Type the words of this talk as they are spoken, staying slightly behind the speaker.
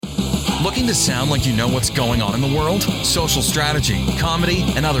Looking to sound like you know what's going on in the world? Social strategy, comedy,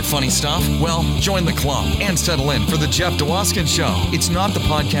 and other funny stuff? Well, join the club and settle in for The Jeff Dwoskin Show. It's not the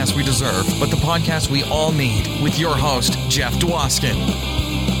podcast we deserve, but the podcast we all need, with your host, Jeff Dwoskin.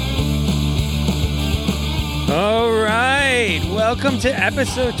 All right, welcome to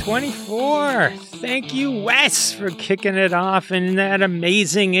episode 24. Thank you, Wes, for kicking it off in that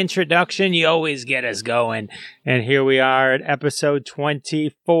amazing introduction. You always get us going. And here we are at episode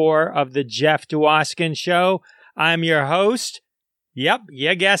 24 of the Jeff Dwoskin Show. I'm your host. Yep,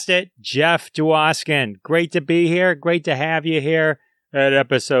 you guessed it, Jeff Dwoskin. Great to be here. Great to have you here at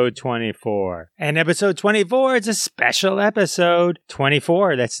episode 24. And episode 24 is a special episode.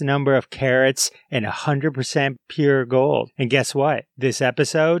 24, that's the number of carats and 100% pure gold. And guess what? This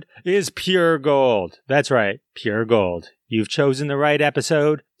episode is pure gold. That's right, pure gold. You've chosen the right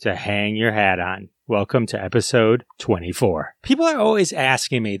episode to hang your hat on. Welcome to episode 24. People are always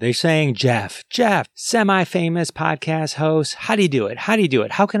asking me, they're saying, Jeff, semi-famous podcast host, how do you do it? How do you do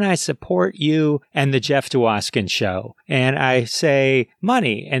it? How can I support you and the Jeff Dwoskin Show? And I say,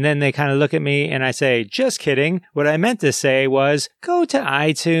 money. And then they kind of look at me and I say, just kidding. What I meant to say was, go to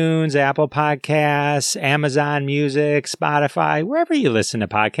iTunes, Apple Podcasts, Amazon Music, Spotify, wherever you listen to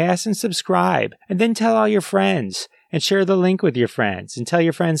podcasts, and subscribe. And then tell all your friends. And share the link with your friends, and tell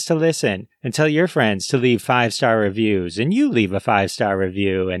your friends to listen, and tell your friends to leave 5-star reviews, and you leave a 5-star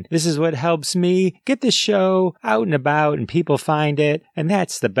review. And this is what helps me get the show out and about, and people find it. And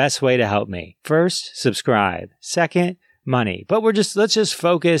that's the best way to help me. First, subscribe. Second, money. But let's just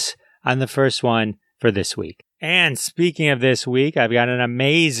focus on the first one for this week. And speaking of this week, I've got an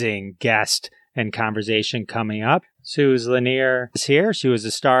amazing guest and conversation coming up. Suze Lanier is here. She was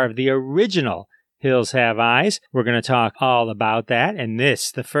the star of the original Hills Have Eyes. We're going to talk all about that. And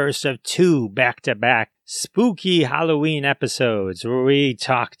this, the first of 2 back-to-back spooky Halloween episodes where we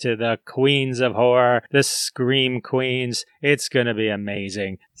talk to the queens of horror, the scream queens. It's going to be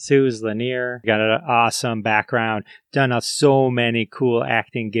amazing. Suze Lanier got an awesome background, done so many cool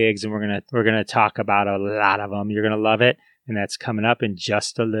acting gigs, and we're going to talk about a lot of them. You're going to love it. And that's coming up in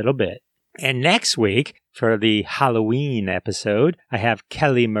just a little bit. And next week, for the Halloween episode, I have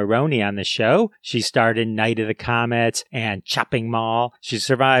Kelly Maroney on the show. She starred in Night of the Comets and Chopping Mall. She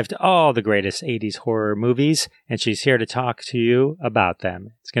survived all the greatest 80s horror movies, and she's here to talk to you about them.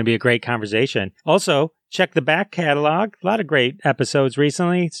 It's going to be a great conversation. Also, check the back catalog. A lot of great episodes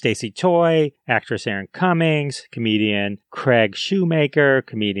recently. Stacey Toy, actress Erin Cummings, comedian Craig Shoemaker,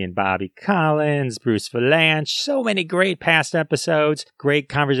 comedian Bobby Collins, Bruce Valanche. So many great past episodes. Great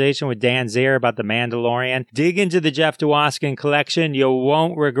conversation with Dan Zier about The Mandalorian. Dig into the Jeff Dwoskin collection. You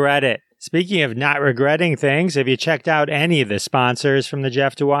won't regret it. Speaking of not regretting things, have you checked out any of the sponsors from the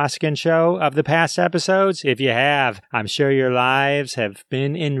Jeff Dwoskin Show of the past episodes? If you have, I'm sure your lives have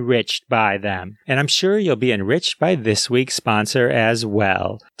been enriched by them. And I'm sure you'll be enriched by this week's sponsor as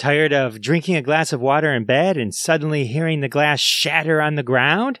well. Tired of drinking a glass of water in bed and suddenly hearing the glass shatter on the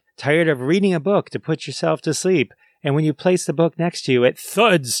ground? Tired of reading a book to put yourself to sleep, and when you place the book next to you, it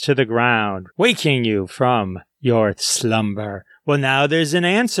thuds to the ground, waking you from your slumber? Well, now there's an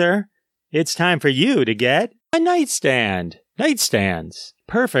answer. It's time for you to get a nightstand. Nightstands.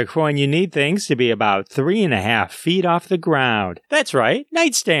 Perfect for when you need things to be about 3.5 feet off the ground. That's right,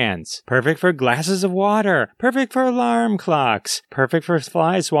 nightstands. Perfect for glasses of water. Perfect for alarm clocks. Perfect for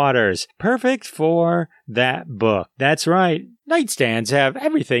fly swatters. Perfect for that book. That's right, nightstands have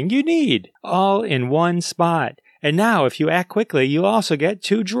everything you need, all in one spot. And now, if you act quickly, you'll also get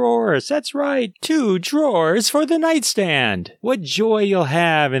 2 drawers. That's right, 2 drawers for the nightstand. What joy you'll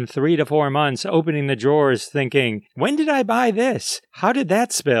have in 3 to 4 months opening the drawers thinking, when did I buy this? How did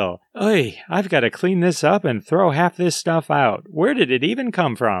that spill? Oy, I've got to clean this up and throw half this stuff out. Where did it even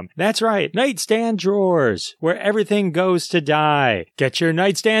come from? That's right, nightstand drawers, where everything goes to die. Get your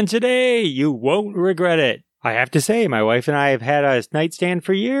nightstand today. You won't regret it. I have to say, my wife and I have had a nightstand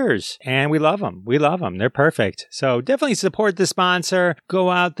for years, and we love them. We love them. They're perfect. So definitely support the sponsor.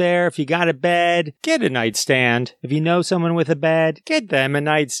 Go out there. If you got a bed, get a nightstand. If you know someone with a bed, get them a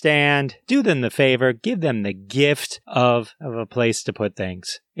nightstand. Do them the favor. Give them the gift of a place to put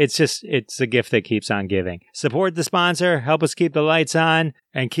things. It's a gift that keeps on giving. Support the sponsor. Help us keep the lights on,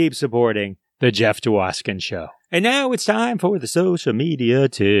 and keep supporting the Jeff Dwoskin Show. And now it's time for the social media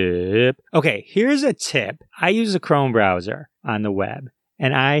tip. Okay, here's a tip. I use a Chrome browser on the web,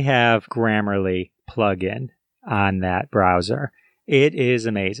 and I have Grammarly plugin on that browser. It is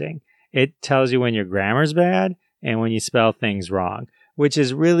amazing. It tells you when your grammar's bad and when you spell things wrong, which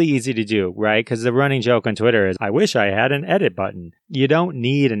is really easy to do, right? Because the running joke on Twitter is, I wish I had an edit button. You don't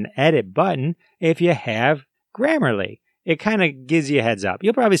need an edit button if you have Grammarly. it kind of gives you a heads up.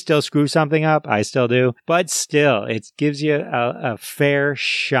 You'll probably still screw something up. I still do. But still, it gives you a fair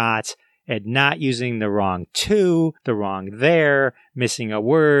shot at not using the wrong to, the wrong there, missing a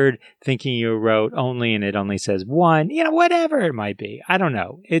word, thinking you wrote only and it only says one, whatever it might be. I don't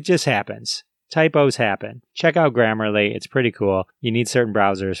know. It just happens. Typos happen. Check out Grammarly. It's pretty cool. You need certain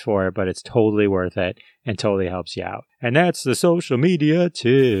browsers for it, but it's totally worth it and totally helps you out. And that's the social media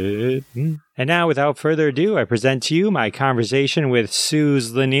tip. And now, without further ado, I present to you my conversation with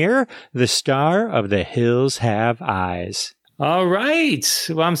Suze Lanier, the star of The Hills Have Eyes. All right.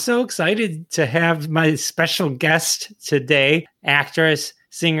 Well, I'm so excited to have my special guest today, actress,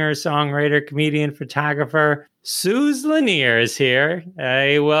 singer, songwriter, comedian, photographer, Suze Lanier is here.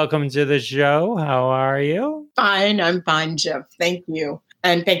 Hey, welcome to the show. How are you? Fine. I'm fine, Jeff. Thank you.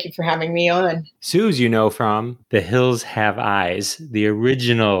 And thank you for having me on. Suze, you know from The Hills Have Eyes, the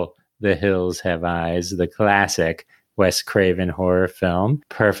original The Hills Have Eyes, the classic Wes Craven horror film.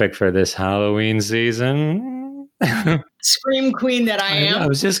 Perfect for this Halloween season. Scream queen that I am. I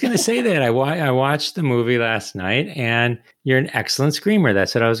was just going to say that. I watched the movie last night, and you're an excellent screamer.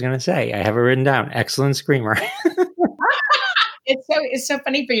 That's what I was going to say. I have it written down. Excellent screamer. It's so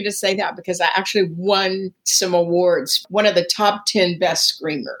funny for you to say that because I actually won some awards. One of the top 10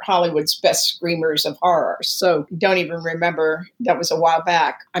 Hollywood's best screamers of horror. So don't even remember. That was a while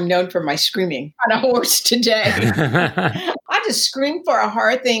back. I'm known for my screaming on a horse today. I just screamed for a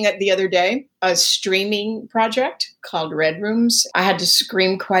horror thing the other day, a streaming project called Red Rooms. I had to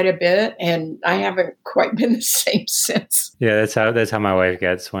scream quite a bit, and I haven't quite been the same since. Yeah, that's how my wife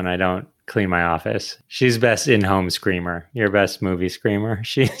gets when I don't clean my office. She's best in-home screamer. Your best movie screamer.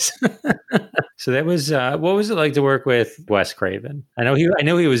 She's So that was what was it like to work with Wes Craven? I know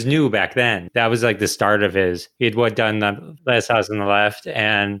he was new back then. That was like the start of his. He'd done The Last House on the Left,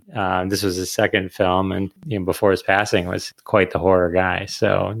 and this was his second film. And before his passing, was quite the horror guy.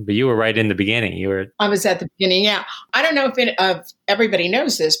 So, but you were right in the beginning. I was at the beginning. Yeah, I don't know if everybody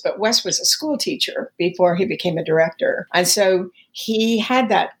knows this, but Wes was a school teacher before he became a director, and so he had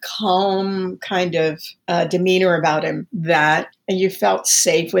that calm kind of demeanor about him that you felt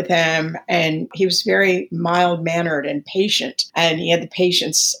safe with him. And he was very mild-mannered and patient. And he had the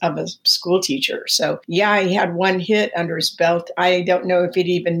patience of a school teacher. So, yeah, he had one hit under his belt. I don't know if he'd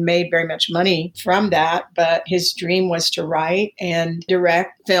even made very much money from that, but his dream was to write and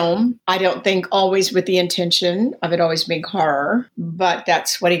direct film. I don't think always with the intention of it always being horror, but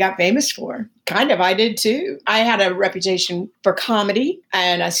that's what he got famous for. Kind of, I did too. I had a reputation for comedy,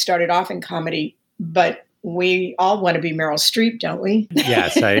 and I started off in comedy, but we all want to be Meryl Streep, don't we?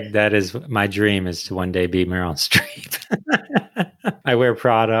 Yes, that is my dream, is to one day be Meryl Streep. I wear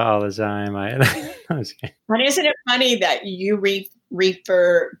Prada all the time. But isn't it funny that you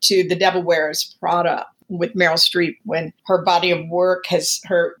refer to The Devil Wears Prada with Meryl Streep when her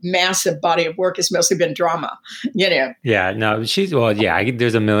massive body of work has mostly been drama, Yeah, no,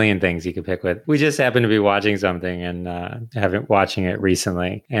 there's a million things you could pick with. We just happened to be watching something and haven't watching it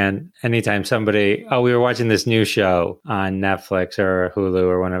recently. And anytime we were watching this new show on Netflix or Hulu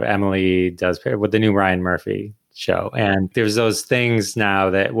or one of Emily does with the new Ryan Murphy show. And there's those things now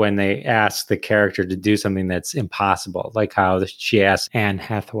that when they ask the character to do something that's impossible, like how she asked Anne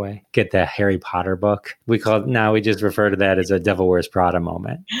Hathaway get the Harry Potter book. We just refer to that as a Devil Wears Prada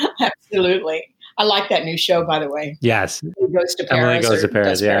moment. Absolutely. I like that new show, by the way. Yes. Emily Goes to Paris. Emily Goes to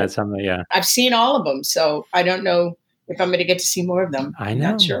Paris. Yeah, it's something. Yeah. I've seen all of them, so I don't know if I'm going to get to see more of them. I know.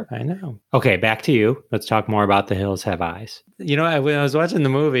 I'm not sure. I know. Okay, back to you. Let's talk more about The Hills Have Eyes. When I was watching the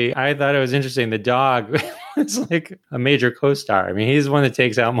movie, I thought it was interesting. The dog was like a major co-star. I mean, he's the one that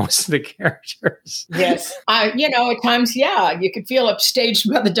takes out most of the characters. Yes. At times, you could feel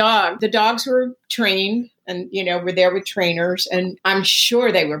upstaged by the dog. The dogs were trained and, were there with trainers. And I'm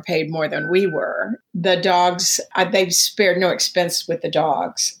sure they were paid more than we were. The dogs, they've spared no expense with the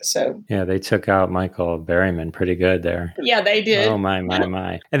dogs. So yeah, they took out Michael Berryman pretty good there. Yeah, they did. Oh, my.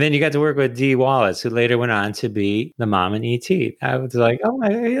 And then you got to work with Dee Wallace, who later went on to be the mom in E.T. I was like, oh,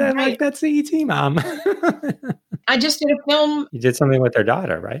 my, that's the E.T. mom. I just did a film. You did something with their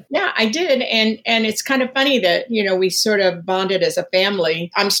daughter, right? Yeah, I did. And it's kind of funny that, we sort of bonded as a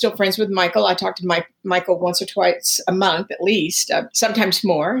family. I'm still friends with Michael. I talk to Michael once or twice a month, at least, sometimes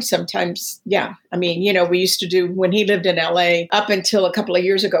more, sometimes. Yeah. I mean, we used to do, when he lived in LA up until a couple of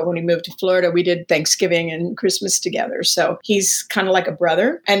years ago, when he moved to Florida, we did Thanksgiving and Christmas together. So he's kind of like a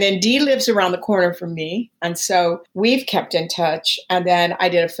brother. And then Dee lives around the corner from me. And so we've kept in touch. And then I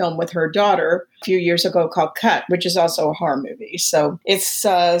did a film with her daughter a few years ago called Cut, which is also a horror movie. So it's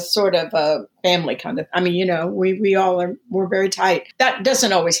sort of a family kind of. I mean, we're very tight. That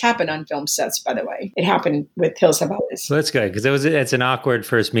doesn't always happen on film sets, by the way. It happened with Hills Have Eyes. So that's good because it's an awkward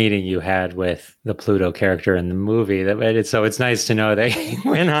first meeting you had with the Pluto character in the movie. So it's nice to know they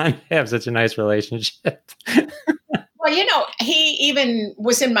went on to have such a nice relationship. Well, he even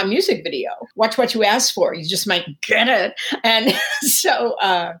was in my music video. Watch What You Asked For. You just might get it. And so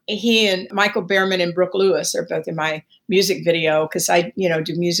he and Michael Behrman and Brooke Lewis are both in my music video because I,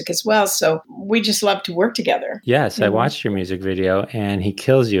 do music as well. So we just love to work together. Yes, I watched your music video and he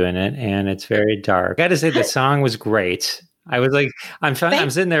kills you in it. And it's very dark. I got to say the song was great. I was like, I'm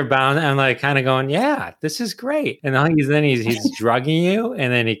sitting there bound. I'm like kind of going, yeah, this is great. And then he's drugging you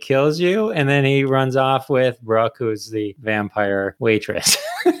and then he kills you. And then he runs off with Brooke, who's the vampire waitress.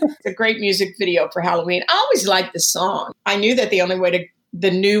 It's a great music video for Halloween. I always liked the song. I knew that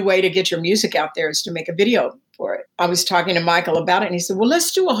the new way to get your music out there is to make a video for it. I was talking to Michael about it and he said, well,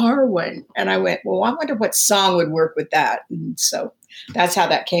 let's do a horror one. And I went, well, I wonder what song would work with that. And so that's how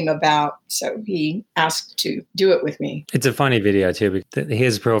that came about. So he asked to do it with me. It's a funny video too, because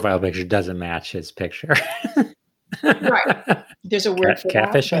his profile picture doesn't match his picture. Right. There's a word for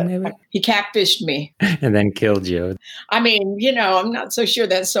catfishing, that. maybe? He catfished me. And then killed you. I mean, I'm not so sure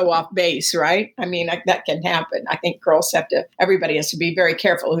that's so off base, right? I mean, that can happen. I think everybody has to be very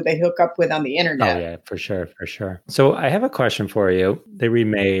careful who they hook up with on the internet. Oh, yeah, for sure. So I have a question for you. They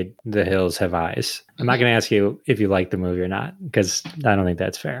remade The Hills Have Eyes. I'm not going to ask you if you like the movie or not, because I don't think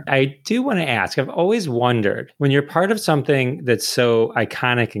that's fair. I do want to ask, I've always wondered, when you're part of something that's so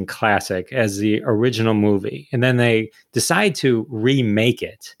iconic and classic as the original movie, and then they decide to remake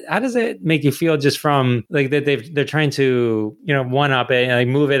it, how does it make you feel just from like that they're trying to, one up it and like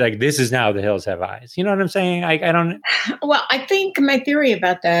move it like this is now The Hills Have Eyes? You know what I'm saying? I don't. Well, I think my theory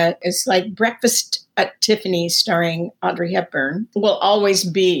about that is like Breakfast at Tiffany's starring Audrey Hepburn will always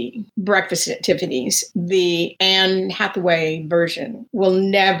be Breakfast at Tiffany's. The Anne Hathaway version will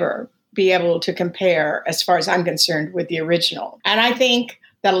never be able to compare, as far as I'm concerned, with the original. And I think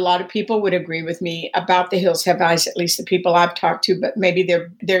that a lot of people would agree with me about The Hills Have Eyes, at least the people I've talked to, but maybe they're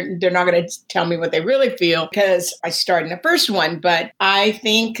not going to tell me what they really feel because I starred in the first one. But I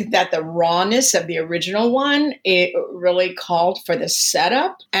think that the rawness of the original one, it really called for the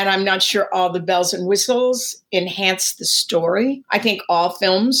setup. And I'm not sure all the bells and whistles enhance the story. I think all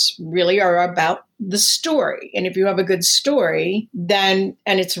films really are about the story. And if you have a good story, then,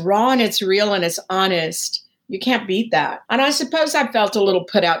 and it's raw and it's real and it's honest, you can't beat that. And I suppose I felt a little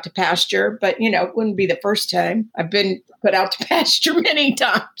put out to pasture, but, it wouldn't be the first time. I've been put out to pasture many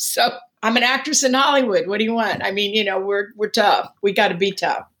times. So I'm an actress in Hollywood. What do you want? I mean, we're tough. We got to be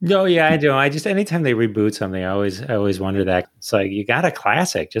tough. No, yeah, I do. I just, anytime they reboot something, I always wonder that. It's like, you got a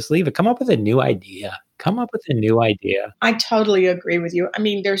classic, just leave it. Come up with a new idea. I totally agree with you. I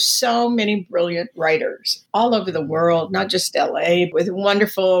mean, there's so many brilliant writers all over the world, not just LA, with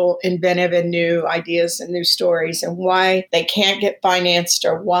wonderful, inventive and new ideas and new stories, and why they can't get financed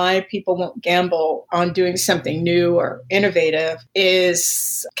or why people won't gamble on doing something new or innovative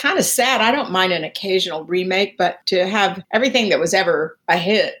is kind of sad. I don't mind an occasional remake, but to have everything that was ever a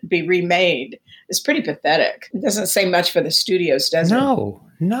hit be remade is pretty pathetic. It doesn't say much for the studios, does it? No.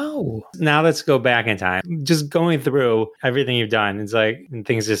 Now let's go back in time. Just going through everything you've done, it's like and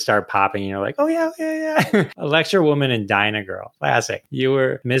things just start popping. And you're like, oh, yeah. A Lecture Woman and Dinah Girl. Classic. You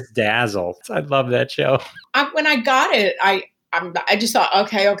were Miss Dazzle. I love that show. When I got it, I just thought,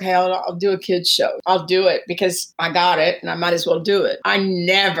 okay, I'll do a kid's show. I'll do it because I got it and I might as well do it. I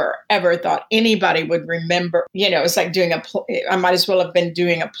never, ever thought anybody would remember, it's like doing a play. I might as well have been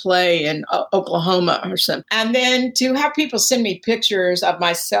doing a play in Oklahoma or something. And then to have people send me pictures of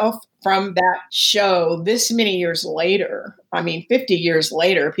myself from that show this many years later, 50 years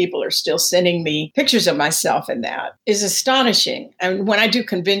later, people are still sending me pictures of myself in that is astonishing. And when I do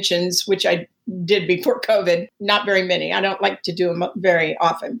conventions, which I did before COVID, not very many. I don't like to do them very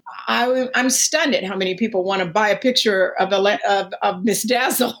often. I'm stunned at how many people want to buy a picture of Miss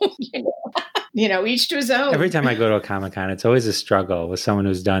Dazzle. Each to his own. Every time I go to a Comic-Con, it's always a struggle with someone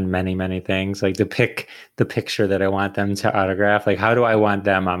who's done many, many things, like to pick the picture that I want them to autograph. Like, how do I want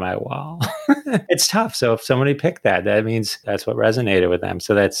them on my wall? It's tough. So if somebody picked that means that's what resonated with them.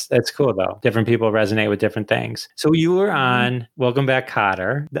 So that's cool, though. Different people resonate with different things. So you were on Welcome Back,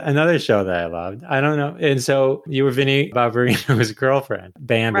 Kotter, another show that I loved. I don't know. And so you were Vinnie Barbarino's girlfriend,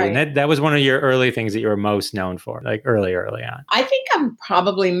 Bambi. Right. And that was one of your early things that you were most known for, like early on. I think I'm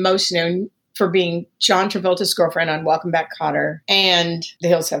probably most known for being John Travolta's girlfriend on Welcome Back, Kotter and The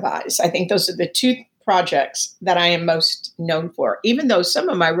Hills Have Eyes. I think those are the two projects that I am most known for, even though some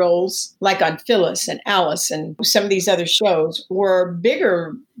of my roles, like on Phyllis and Alice and some of these other shows, were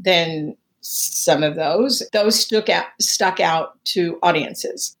bigger than some of those. Those stuck out to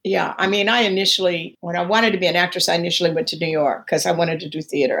audiences. Yeah. I mean, when I wanted to be an actress, I initially went to New York because I wanted to do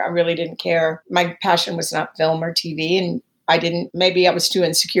theater. I really didn't care. My passion was not film or TV. And maybe I was too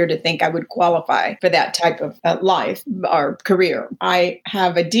insecure to think I would qualify for that type of life or career. I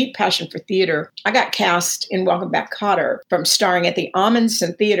have a deep passion for theater. I got cast in Welcome Back, Kotter from starring at the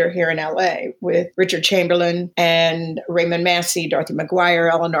Amundsen Theater here in LA with Richard Chamberlain and Raymond Massey, Dorothy McGuire,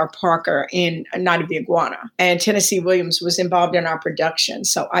 Eleanor Parker in Night of the Iguana. And Tennessee Williams was involved in our production.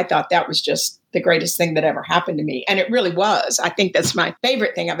 So I thought that was just the greatest thing that ever happened to me. And it really was. I think that's my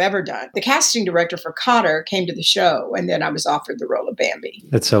favorite thing I've ever done. The casting director for Kotter came to the show, and then I was offered the role of Bambi.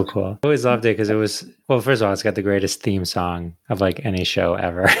 That's so cool. I always loved it because it was, well, first of all, it's got the greatest theme song of like any show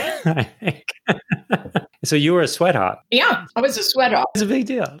ever, I think. So you were a sweat hawk. Yeah, I was a sweat hawk. It's a big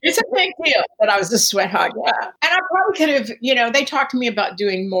deal. It's a big deal that I was a sweat hawk, yeah. And I probably could have, they talked to me about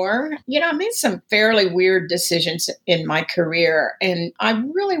doing more. I made some fairly weird decisions in my career. And I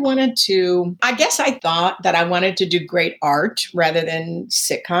really wanted to, I guess I thought that I wanted to do great art rather than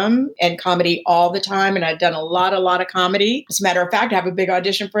sitcom and comedy all the time. And I'd done a lot of comedy. As a matter of fact, I have a big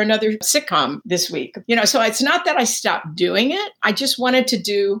audition for another sitcom this week. So it's not that I stopped doing it. I just wanted to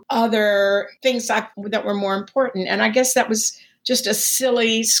do other things that were more important. And I guess that was just a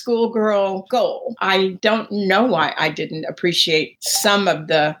silly schoolgirl goal. I don't know why I didn't appreciate some of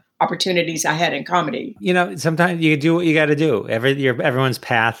the opportunities I had in comedy. Sometimes you do what you got to do. Everyone's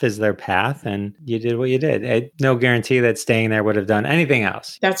path is their path, and you did what you did. No guarantee that staying there would have done anything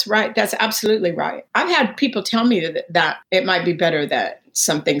else. That's right. That's absolutely right. I've had people tell me that it might be better that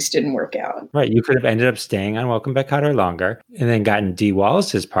some things didn't work out. Right. You could have ended up staying on Welcome Back, Kotter longer and then gotten Dee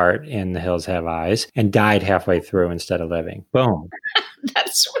Wallace's part in The Hills Have Eyes and died halfway through instead of living. Boom.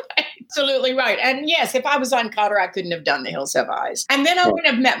 That's right. Absolutely right. And yes, if I was on Kotter, I couldn't have done The Hills Have Eyes. And then I wouldn't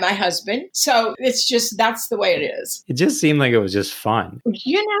have met my husband. So it's just, that's the way it is. It just seemed like it was just fun.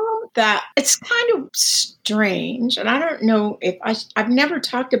 That it's kind of strange. And I don't know if I've never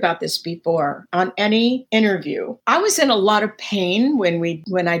talked about this before on any interview. I was in a lot of pain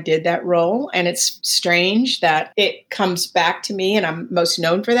when I did that role. And it's strange that it comes back to me and I'm most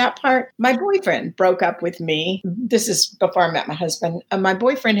known for that part. My boyfriend broke up with me. This is before I met my husband. My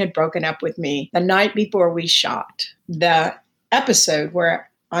boyfriend had broken up with me the night before we shot the episode where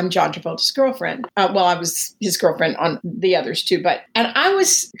I'm John Travolta's girlfriend. I was his girlfriend on the others too, and I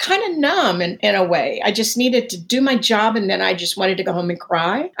was kind of numb in a way. I just needed to do my job, and then I just wanted to go home and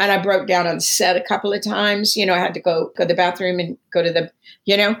cry. And I broke down on set a couple of times. I had to go to the bathroom and go to the,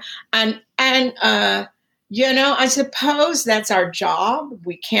 I suppose that's our job.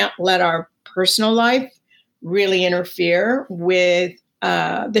 We can't let our personal life really interfere with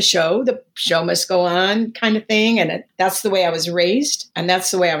the show. The show must go on kind of thing. And that's the way I was raised. And that's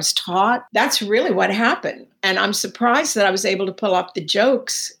the way I was taught. That's really what happened. And I'm surprised that I was able to pull off the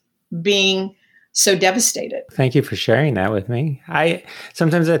jokes being so devastated. Thank you for sharing that with me.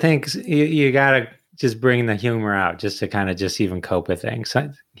 Sometimes I think you got to just bring the humor out just to kind of just even cope with things.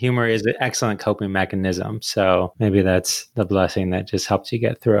 So humor is an excellent coping mechanism. So maybe that's the blessing that just helps you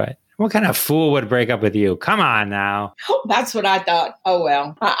get through it. What kind of fool would break up with you? Come on now. Oh, that's what I thought. Oh,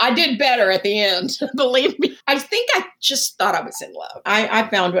 well, I did better at the end. Believe me. I think I just thought I was in love. I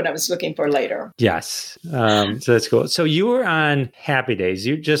found what I was looking for later. Yes. So that's cool. So you were on Happy Days.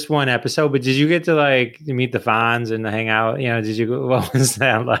 You just one episode, but did you get to meet the Fonz and hang out? What was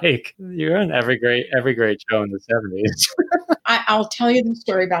that like? You were on every great show in the 70s. I'll tell you the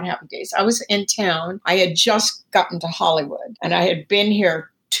story about Happy Days. I was in town. I had just gotten to Hollywood and I had been here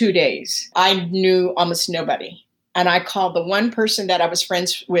 2 days. I knew almost nobody. And I called the one person that I was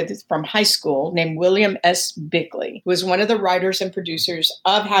friends with from high school named William S. Bickley, who was one of the writers and producers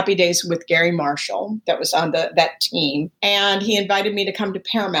of Happy Days with Gary Marshall that was on that team. And he invited me to come to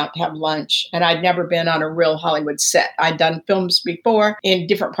Paramount to have lunch. And I'd never been on a real Hollywood set. I'd done films before in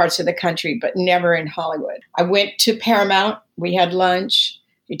different parts of the country, but never in Hollywood. I went to Paramount. We had lunch.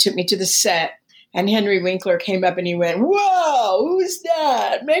 He took me to the set. And Henry Winkler came up and he went, "Whoa, who's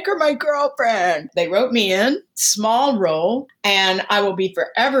that? Make her my girlfriend." They wrote me in, small role, and I will be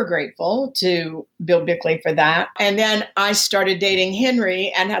forever grateful to Bill Bickley for that. And then I started dating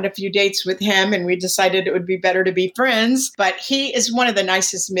Henry and had a few dates with him, and we decided it would be better to be friends. But he is one of the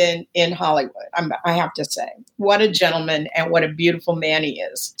nicest men in Hollywood, I have to say. What a gentleman and what a beautiful man he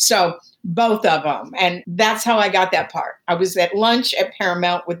is. So both of them. And that's how I got that part. I was at lunch at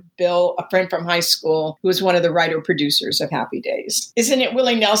Paramount with Bill, a friend from high school, who was one of the writer-producers of Happy Days. Isn't it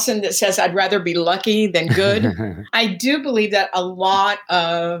Willie Nelson that says, "I'd rather be lucky than good"? I do believe that a lot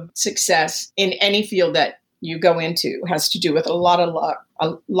of success in any field that you go into has to do with a lot of luck,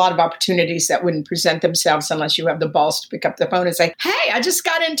 a lot of opportunities that wouldn't present themselves unless you have the balls to pick up the phone and say, hey, I just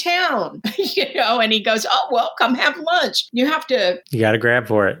got in town, and he goes, oh, well, come have lunch. You got to grab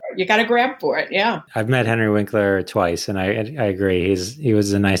for it. You got to grab for it. Yeah. I've met Henry Winkler twice, and I agree. He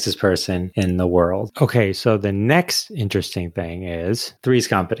was the nicest person in the world. Okay. So the next interesting thing is Three's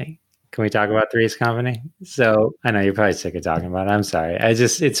Company. Can we talk about Three's Company? So I know you're probably sick of talking about it. I'm sorry.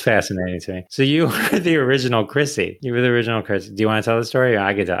 It's fascinating to me. So you were the original Chrissy. Do you want to tell the story? Or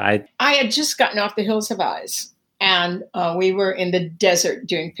I could tell. I had just gotten off the Hills Have Eyes. And we were in the desert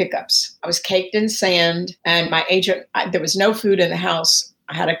doing pickups. I was caked in sand, and my agent, there was no food in the house.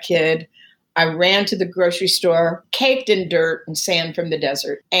 I had a kid. I ran to the grocery store, caked in dirt and sand from the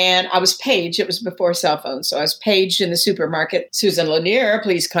desert. And I was paged. It was before cell phones. So I was paged in the supermarket. Susan Lanier,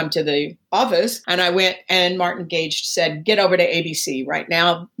 please come to the office. And I went, and Martin Gage said, get over to ABC. Right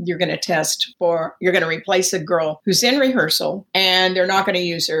now, you're going to replace a girl who's in rehearsal, and they're not going to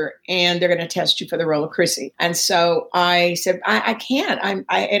use her, and they're going to test you for the role of Chrissy. And so I said, I can't.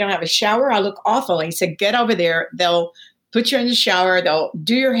 I don't have a shower. I look awful. And he said, get over there. They'll put you in the shower, they'll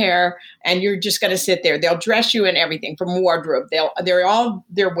do your hair, and you're just going to sit there. They'll dress you in everything from wardrobe. They're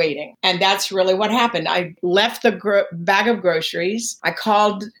waiting. And that's really what happened. I left the bag of groceries. I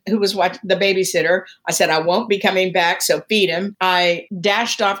called who was the babysitter. I said, I won't be coming back, so feed him. I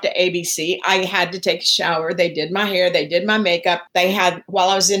dashed off to ABC. I had to take a shower. They did my hair. They did my makeup. While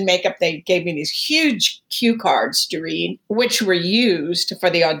I was in makeup, they gave me these huge cue cards to read, which were used for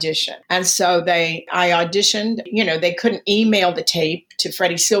the audition. And so I auditioned. They couldn't email the tape to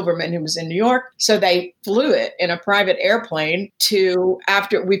Freddie Silverman, who was in New York. So they flew it in a private airplane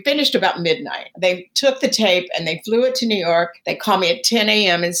after we finished about midnight. They took the tape and they flew it to New York. They called me at 10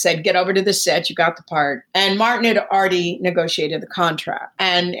 a.m. and said, get over to the set. You got the part. And Martin had already negotiated the contract.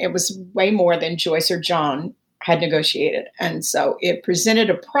 And it was way more than Joyce or John had negotiated. And so it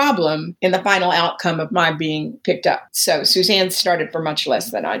presented a problem in the final outcome of my being picked up. So Suzanne started for much less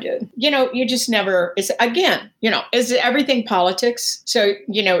than I did. You just never, is everything politics? So,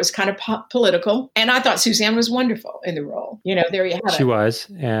 it's kind of political. And I thought Suzanne was wonderful in the role. There you have it. She was.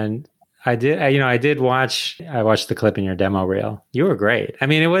 And I watched the clip in your demo reel. You were great. I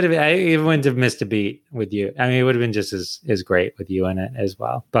mean, it wouldn't have missed a beat with you. I mean, it would have been just as great with you in it as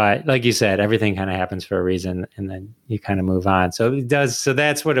well. But like you said, everything kind of happens for a reason, and then you kind of move on. So it does. So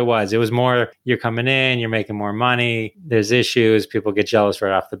that's what it was. It was more, you're coming in, you're making more money. There's issues. People get jealous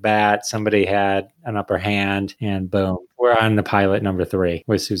right off the bat. Somebody had an upper hand, and boom. We're on the pilot number 3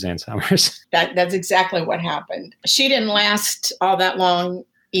 with Suzanne Somers. That's exactly what happened. She didn't last all that long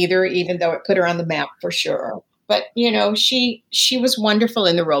either, even though it put her on the map for sure. But, she was wonderful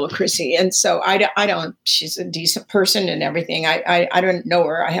in the role of Chrissy. And so she's a decent person and everything. I don't know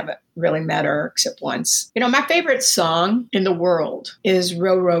her. I haven't really met her except once. My favorite song in the world is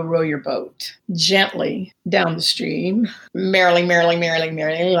Row, Row, Row Your Boat Gently Down the Stream. Merrily, merrily, merrily,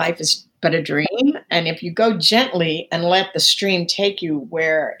 merrily, life is but a dream. And if you go gently and let the stream take you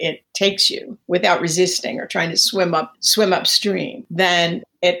where it takes you without resisting or trying to swim upstream, then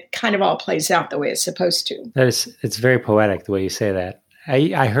it kind of all plays out the way it's supposed to. It's very poetic the way you say that.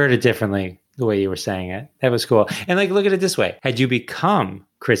 I heard it differently the way you were saying it. That was cool. And look at it this way. Had you become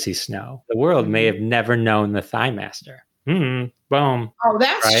Chrissy Snow, the world may have never known the Thigh Master. Boom. Oh,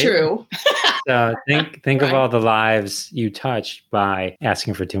 that's right? True. So think right. Of all the lives you touched by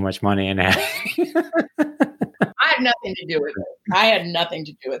asking for too much money and I had nothing to do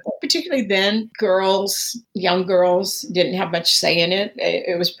with it. Particularly then, young girls didn't have much say in it.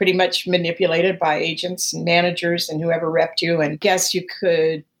 It was pretty much manipulated by agents and managers and whoever repped you. And guess you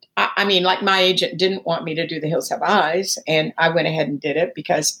could, my agent didn't want me to do The Hills Have Eyes, and I went ahead and did it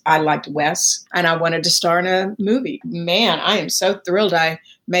because I liked Wes and I wanted to star in a movie. Man, I am so thrilled I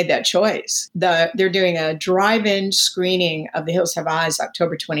made that choice. They're doing a drive-in screening of The Hills Have Eyes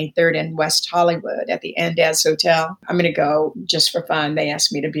October 23rd in West Hollywood at the Andaz Hotel. I'm going to go just for fun. They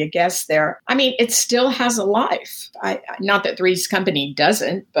asked me to be a guest there. It still has a life. Not that Three's Company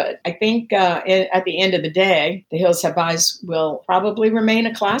doesn't, but I think at the end of the day, The Hills Have Eyes will probably remain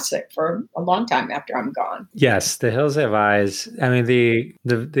a classic for a long time after I'm gone. Yes, The Hills Have Eyes. The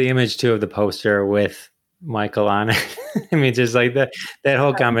image too of the poster with Michael on it. Just that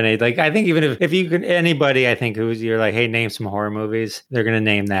whole combination. I think even if you could, anybody, I think you're like, hey, name some horror movies, they're going to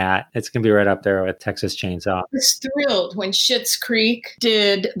name that. It's going to be right up there with Texas Chainsaw. I was thrilled when Schitt's Creek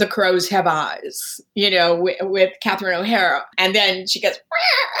did The Crows Have Eyes, with Catherine O'Hara. And then she goes,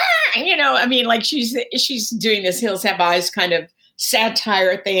 she's doing this Hills Have Eyes kind of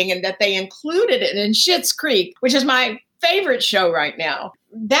satire thing, and that they included it in Schitt's Creek, which is my favorite show right now.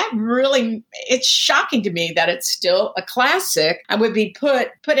 that really, it's shocking to me that it's still a classic and would be put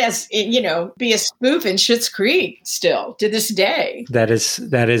as, be a spoof in Schitt's Creek still to this day. That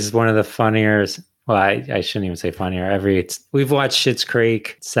is one of the funnier. Well, I shouldn't even say funnier. We've watched Schitt's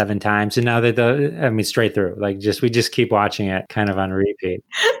Creek 7 times, and now straight through. We just keep watching it, kind of on repeat.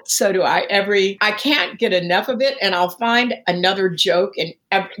 So do I. I can't get enough of it, and I'll find another joke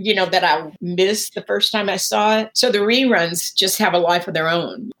that I missed the first time I saw it. So the reruns just have a life of their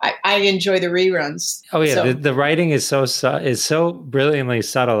own. I enjoy the reruns. Oh yeah, the writing is so brilliantly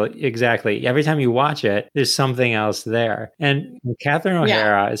subtle. Exactly. Every time you watch it, there's something else there. And Catherine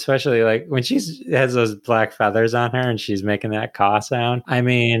O'Hara, especially when she has those black feathers on her and she's making that caw sound. I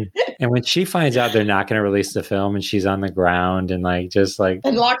mean, and when she finds out they're not going to release the film and she's on the ground and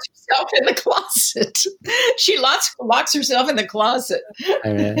and locks herself in the closet. She locks herself in the closet.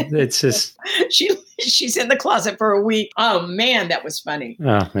 I mean, it's just she's in the closet for a week. Oh man, that was funny.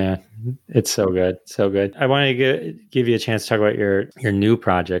 Oh man, it's so good, so good. I want to give you a chance to talk about your new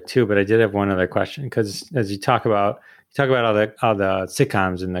project too, but I did have one other question because as you talk about all the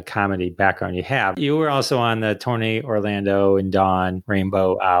sitcoms and the comedy background you have. You were also on the Tony Orlando and Dawn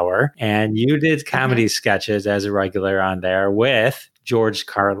Rainbow Hour, and you did comedy sketches as a regular on there with George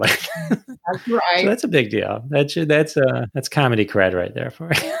Carlin. That's right. So that's a big deal. That's comedy cred right there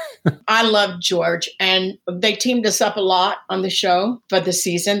for you. I love George, and they teamed us up a lot on the show for the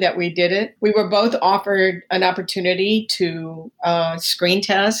season that we did it. We were both offered an opportunity to screen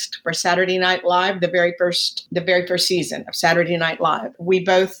test for Saturday Night Live, the very first season of Saturday Night Live. We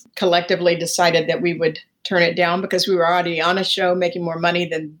both collectively decided that we would turn it down because we were already on a show making more money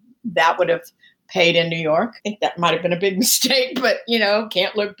than that would have paid in New York. I think that might have been a big mistake, but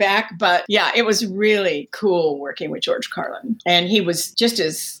can't look back. But yeah, it was really cool working with George Carlin. And he was just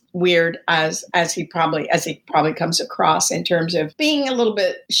as weird as he probably comes across in terms of being a little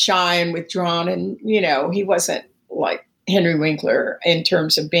bit shy and withdrawn. And, he wasn't like Henry Winkler in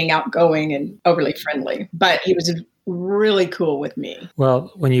terms of being outgoing and overly friendly, but he was really cool with me.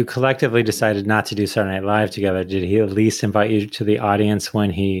 Well, when you collectively decided not to do Saturday Night Live together, did he at least invite you to the audience when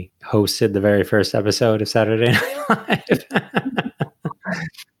he hosted the very first episode of Saturday Night Live?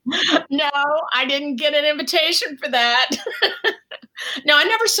 No, I didn't get an invitation for that. No, I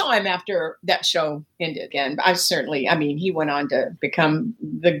never saw him after that show ended again. He went on to become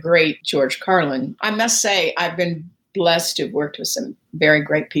the great George Carlin. I must say, I've been blessed to have worked with some very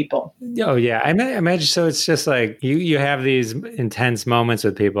great people. Oh yeah, I imagine. So it's just like you have these intense moments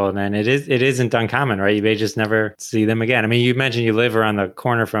with people, and then it isn't uncommon, right? You may just never see them again. I mean, you mentioned you live around the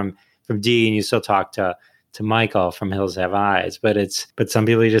corner from Dee, and you still talk to Michael from Hills Have Eyes, but some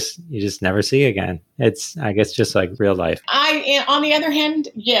people you just never see again. It's, I guess, just like real life. On the other hand,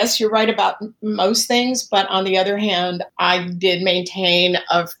 yes, you're right about most things, but on the other hand, I did maintain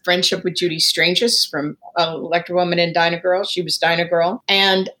a friendship with Judy Strangis from Electra Woman and Dinah Girl. She was Dinah Girl.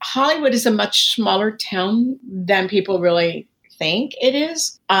 And Hollywood is a much smaller town than people really think it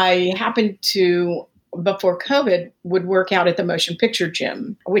is. I happened to, before COVID, would work out at the Motion Picture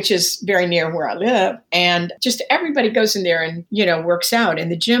Gym, which is very near where I live. And just everybody goes in there and, works out in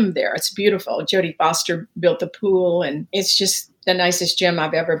the gym there. It's beautiful. Jodie Foster built the pool, and it's just the nicest gym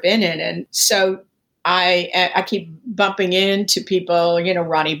I've ever been in. And so I keep bumping into people,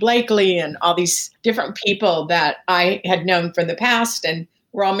 Ronnie Blakely and all these different people that I had known from the past, and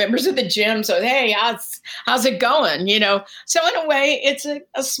we're all members of the gym. So, hey, how's it going? So in a way, it's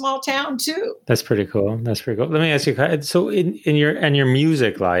a small town too. That's pretty cool. Let me ask you, so in your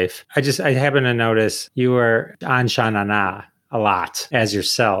music life, I happen to notice you were on Sha Na Na a lot as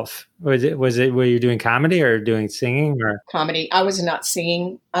yourself. Were you doing comedy or doing singing or comedy? I was not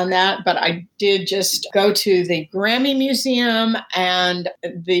singing on that, but I did just go to the Grammy Museum, and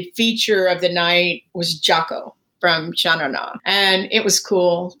the feature of the night was Jocko from Sha Na Na. And it was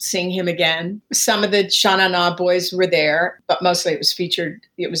cool seeing him again. Some of the Sha Na Na boys were there, but mostly it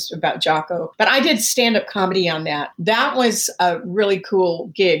was about Jocko. But I did stand-up comedy on that. That was a really cool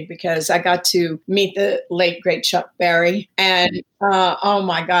gig because I got to meet the late, great Chuck Berry. And oh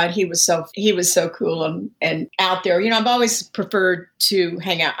my God, he was so cool and out there. I've always preferred to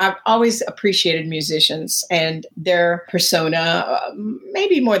hang out. I've always appreciated musicians and their persona,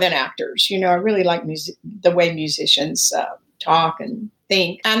 maybe more than actors. I really like music, the way musicians talk and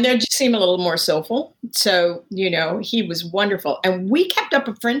think. And they just seem a little more soulful. So, he was wonderful. And we kept up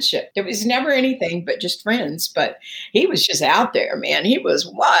a friendship. There was never anything but just friends. But he was just out there, man. He was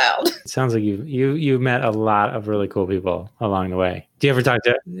wild. It sounds like you met a lot of really cool people along the way. Do you ever talk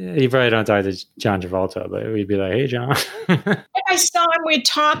to, you probably don't talk to John Travolta, but we'd be like, hey, John. If I saw him, we'd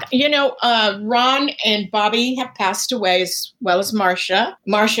talk. Ron and Bobby have passed away, as well as Marcia.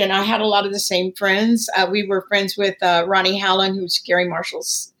 Marcia and I had a lot of the same friends. We were friends with Ronnie Hallen, who's Gary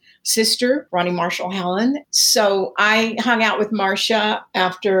Marshall's sister, Ronnie Marshall Hallen. So I hung out with Marcia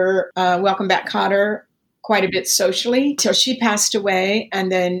after Welcome Back, Kotter quite a bit socially till she passed away.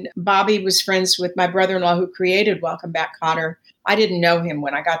 And then Bobby was friends with my brother-in-law who created Welcome Back, Kotter. I didn't know him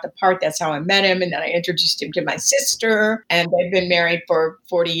when I got the part. That's how I met him. And then I introduced him to my sister. And they've been married for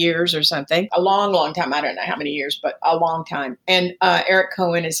 40 years or something. A long, long time. I don't know how many years, but a long time. And Eric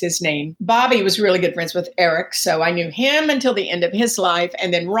Cohen is his name. Bobby was really good friends with Eric. So I knew him until the end of his life.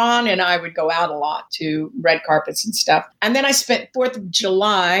 And then Ron and I would go out a lot to red carpets and stuff. And then I spent 4th of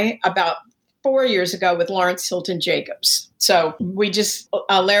July about 4 years ago with Lawrence Hilton Jacobs. So we just,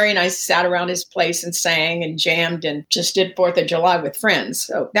 Larry and I sat around his place and sang and jammed and just did 4th of July with friends.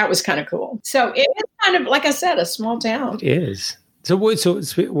 So that was kind of cool. So it is kind of, like I said, a small town. It is. So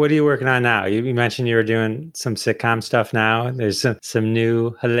what are you working on now? You mentioned you were doing some sitcom stuff now. There's some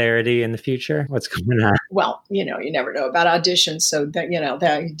new hilarity in the future. What's going on? Well, you never know about auditions. So that,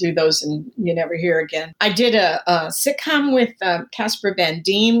 that you do those and you never hear again. I did a sitcom with Casper Van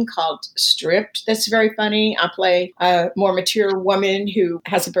Diem called Stripped. That's very funny. I play a more mature woman who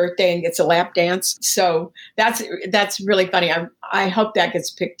has a birthday and gets a lap dance. So that's really funny. I hope that gets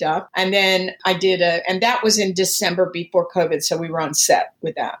picked up. And then I did and that was in December before COVID. So we were on set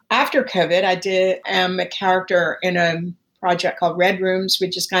with that. After COVID, I am a character in a project called Red Rooms,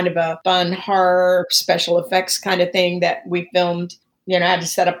 which is kind of a fun horror special effects kind of thing that we filmed. I had to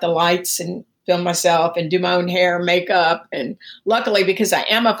set up the lights and film myself and do my own hair, makeup. And luckily, because I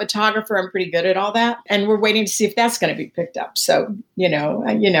am a photographer, I'm pretty good at all that. And we're waiting to see if that's going to be picked up. So, you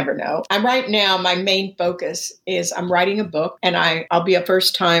never know. Right now, my main focus is I'm writing a book and I'll be a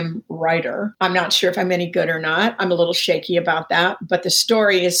first-time writer. I'm not sure if I'm any good or not. I'm a little shaky about that. But the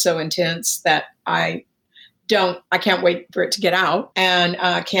story is so intense that I can't wait for it to get out, and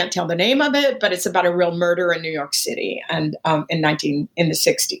I can't tell the name of it, but it's about a real murder in New York City and in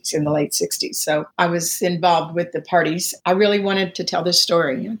the late 60s. So I was involved with the parties. I really wanted to tell this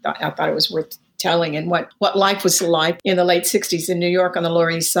story. I thought it was worth telling and what life was like in the late 60s in New York on the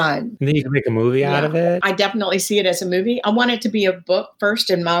Lower East Side. And then you can make a movie out of it? I definitely see it as a movie. I want it to be a book first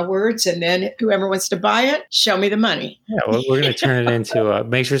in my words, and then whoever wants to buy it, show me the money. Yeah, well, we're going to turn it into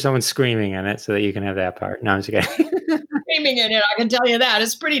make sure someone's screaming in it so that you can have that part. No, I'm just kidding. Screaming in it, I can tell you that.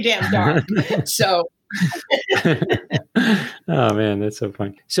 It's pretty damn dark. So... Oh man, that's so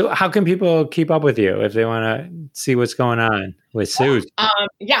funny. So how can people keep up with you if they want to see what's going on with Suze?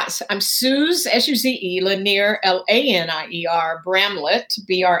 Yes, I'm Suze, Suze, Lanier, Lanier, Bramlett,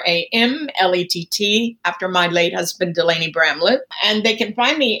 Bramlett, after my late husband, Delaney Bramlett. And they can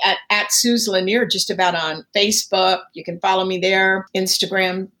find me at Suze Lanier just about on Facebook. You can follow me there,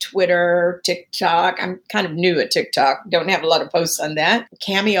 Instagram, Twitter, TikTok. I'm kind of new at TikTok. Don't have a lot of posts on that.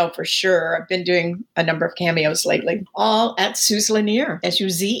 Cameo for sure. I've been doing a number of cameos lately. All at Suze Lanier,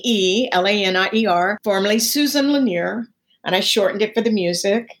 Suze, Lanier, formerly Susan Lanier. And I shortened it for the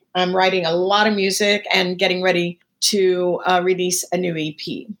music. I'm writing a lot of music and getting ready to release a new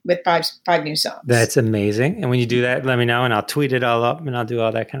EP with five new songs. That's amazing. And when you do that, let me know and I'll tweet it all up and I'll do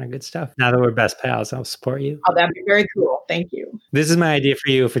all that kind of good stuff. Now that we're best pals, I'll support you. Oh, that'd be very cool. Thank you. This is my idea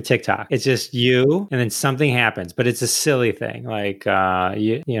for you for TikTok. It's just you and then something happens, but it's a silly thing. Like,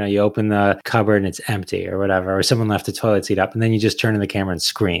 you open the cupboard and it's empty or whatever, or someone left the toilet seat up and then you just turn to the camera and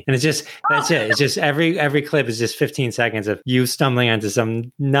scream. And that's it. It's just every clip is just 15 seconds of you stumbling onto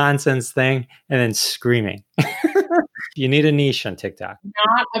some nonsense thing and then screaming. You need a niche on TikTok.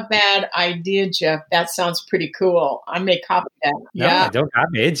 Not a bad idea, Jeff. That sounds pretty cool. I may copy that. No, don't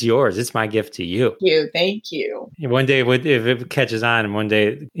copy. It's yours. It's my gift to you. Thank you. One day, if it catches on, and one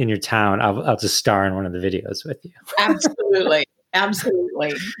day in your town, I'll just star in one of the videos with you. Absolutely. Absolutely.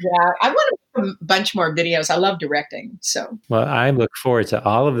 Yeah. I want to make a bunch more videos. I love directing. So, well, I look forward to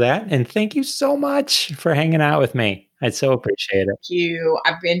all of that. And thank you so much for hanging out with me. I so appreciate it. Thank you.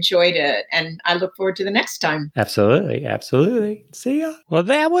 I've enjoyed it. And I look forward to the next time. Absolutely. Absolutely. See ya. Well,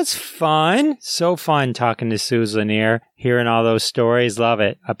 that was fun. So fun talking to Suze Lanier, hearing all those stories. Love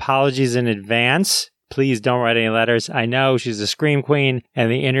it. Apologies in advance. Please don't write any letters. I know she's a scream queen and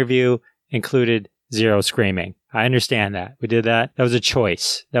the interview included 0 screaming. I understand that. We did that. That was a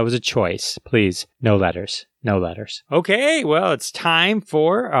choice. Please, no letters. No letters. Okay, well, it's time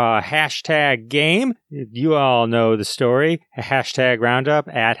for a hashtag game. You all know the story. Hashtag Roundup,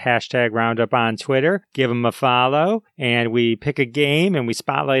 at hashtag Roundup on Twitter. Give them a follow, and we pick a game, and we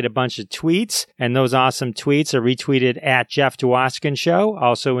spotlight a bunch of tweets, and those awesome tweets are retweeted at Jeff Dwoskin Show,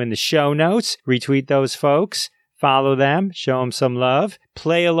 also in the show notes. Retweet those folks. Follow them, show them some love,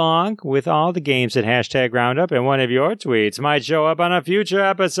 play along with all the games at hashtag Roundup, and one of your tweets might show up on a future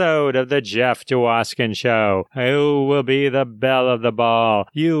episode of the Jeff Dwoskin Show. You will be the belle of the ball.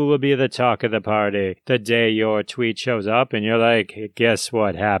 You will be the talk of the party. The day your tweet shows up and you're like, guess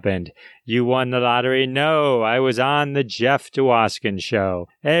what happened? You won the lottery? No, I was on the Jeff Dwoskin Show.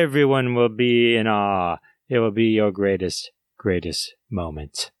 Everyone will be in awe. It will be your greatest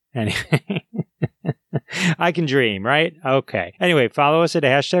moment. Anyway. I can dream, right? Okay. Anyway, follow us at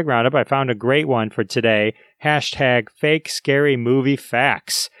hashtag Roundup. I found a great one for today. Hashtag fake scary movie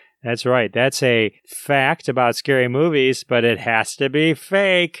facts. That's right. That's a fact about scary movies, but it has to be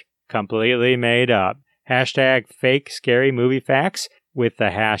fake. Completely made up. Hashtag fake scary movie facts with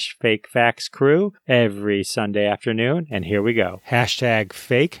the hash fake facts crew every Sunday afternoon. And here we go. Hashtag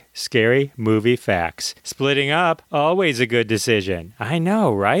fake scary movie facts. Splitting up, always a good decision. I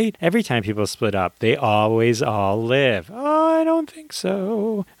know, right? Every time people split up, they always all live. Oh, I don't think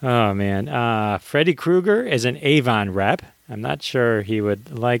so. Oh, man. Freddy Krueger is an Avon rep. I'm not sure he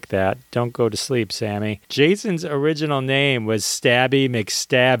would like that. Don't go to sleep, Sammy. Jason's original name was Stabby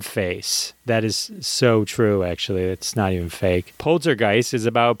McStabface. That is so true, actually. It's not even fake. Poltergeist is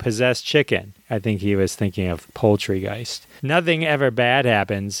about possessed chicken. I think he was thinking of Poultrygeist. Nothing ever bad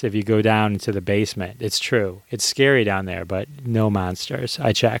happens if you go down into the basement. It's true. It's scary down there, but no monsters.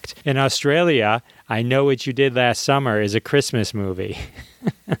 I checked. In Australia, I Know What You Did Last Summer is a Christmas movie.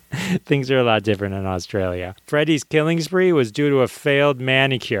 Things are a lot different in Australia. Freddy's killing spree was due to a failed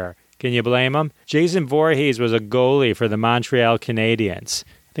manicure. Can you blame him? Jason Voorhees was a goalie for the Montreal Canadiens.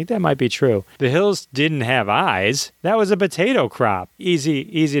 I think that might be true. The Hills didn't have eyes. That was a potato crop. Easy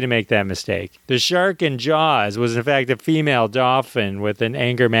to make that mistake. The shark in Jaws was in fact a female dolphin with an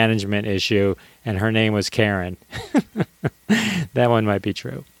anger management issue, and her name was Karen. That one might be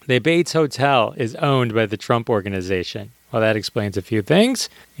true. The Bates Hotel is owned by the Trump Organization. Well, that explains a few things.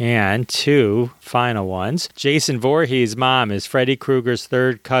 And two final ones. Jason Voorhees' mom is Freddy Krueger's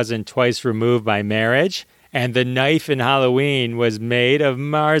third cousin twice removed by marriage. And the knife in Halloween was made of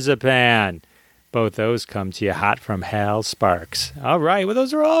marzipan. Both those come to you hot from Hal Sparks. All right, well,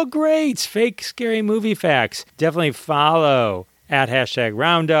 those are all great. Fake scary movie facts. Definitely follow at hashtag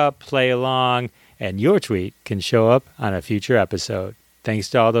Roundup, play along, and your tweet can show up on a future episode. Thanks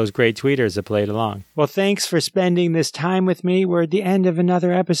to all those great tweeters that played along. Well, thanks for spending this time with me. We're at the end of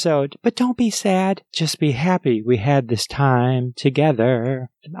another episode. But don't be sad. Just be happy we had this time together.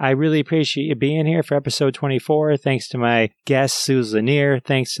 I really appreciate you being here for episode 24. Thanks to my guest, Suze Lanier.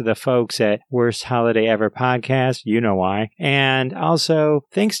 Thanks to the folks at Worst Holiday Ever Podcast. You know why. And also,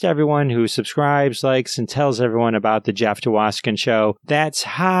 thanks to everyone who subscribes, likes, and tells everyone about the Jeff Dwoskin Show. That's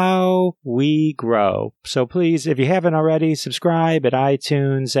how we grow. So please, if you haven't already, subscribe at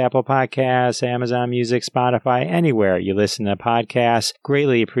iTunes, Apple Podcasts, Amazon Music, Spotify, anywhere you listen to podcasts.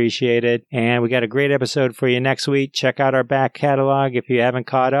 Greatly appreciated. And we got a great episode for you next week. Check out our back catalog if you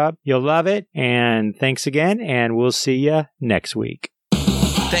haven't caught up. You'll love it. And thanks again, and we'll see you next week.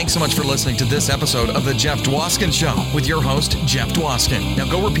 Thanks so much for listening to this episode of The Jeff Dwoskin Show with your host, Jeff Dwoskin.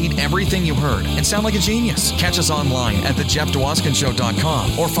 Now go repeat everything you heard and sound like a genius. Catch us online at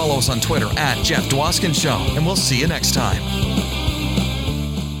thejeffdwoskinshow.com or follow us on Twitter at Jeff Dwoskin Show, and we'll see you next time.